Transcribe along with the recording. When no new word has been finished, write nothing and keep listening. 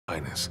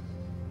Highness.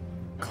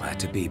 Glad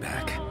to be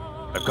back.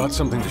 I've got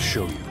something to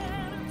show you.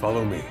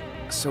 Follow me.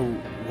 So,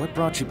 what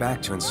brought you back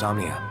to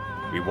Insomnia?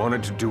 We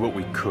wanted to do what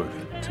we could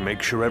to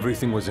make sure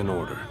everything was in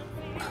order.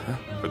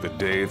 For the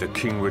day the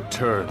king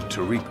returned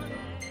to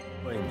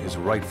reclaim his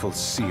rightful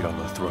seat on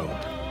the throne.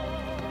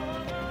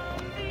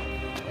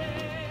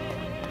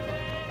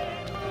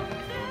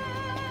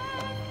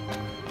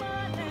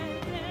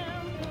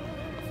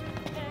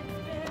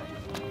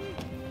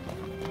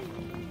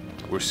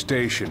 We're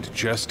stationed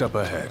just up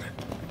ahead.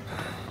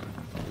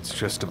 It's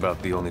just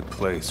about the only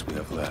place we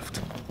have left.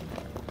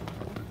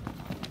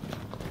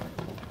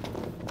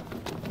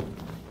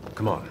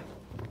 Come on.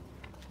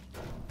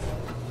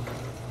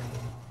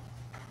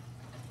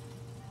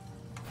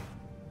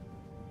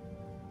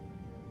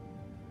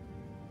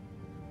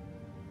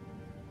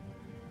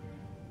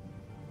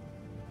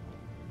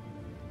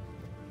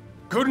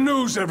 Good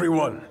news,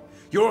 everyone!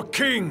 Your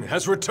king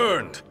has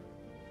returned!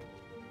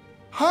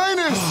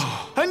 Highness!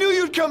 I knew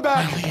you'd come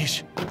back! My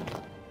liege.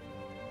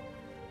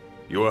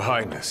 Your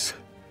Highness,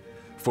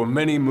 for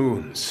many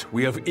moons,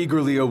 we have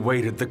eagerly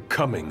awaited the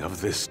coming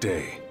of this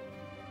day.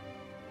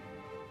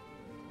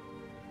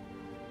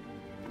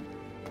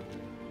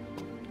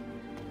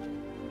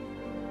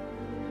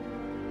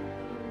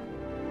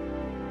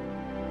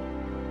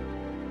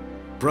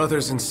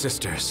 Brothers and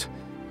sisters,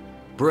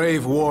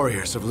 brave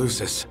warriors of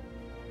Lucis.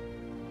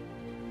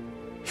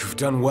 You've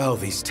done well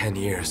these 10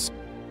 years.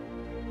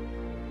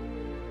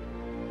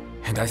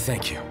 And I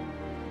thank you.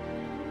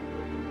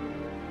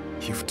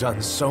 You've done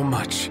so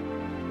much,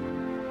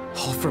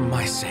 all for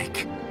my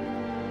sake.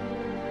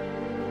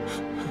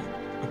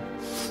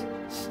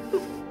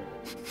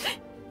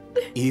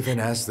 Even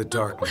as the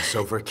darkness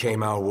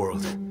overcame our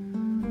world,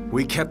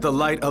 we kept the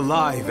light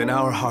alive in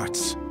our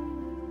hearts.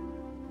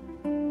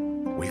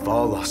 We've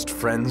all lost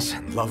friends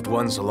and loved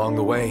ones along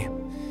the way,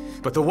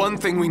 but the one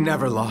thing we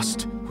never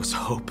lost was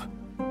hope.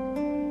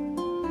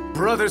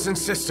 Brothers and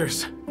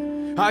sisters,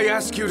 I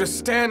ask you to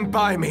stand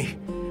by me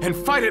and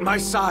fight at my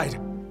side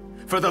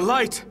for the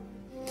light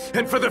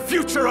and for the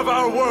future of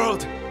our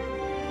world.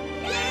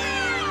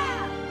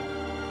 Yeah!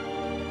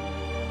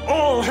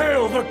 All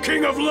hail the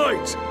King of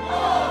Light!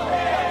 All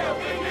hail,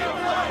 King of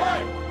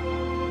Light!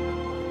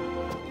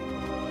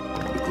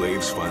 The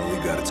Glaive's finally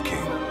got its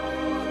king.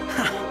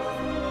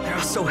 They're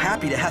all so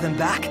happy to have him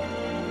back.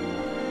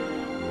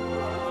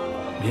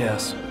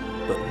 Yes,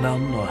 but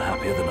none are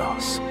happier than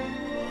us.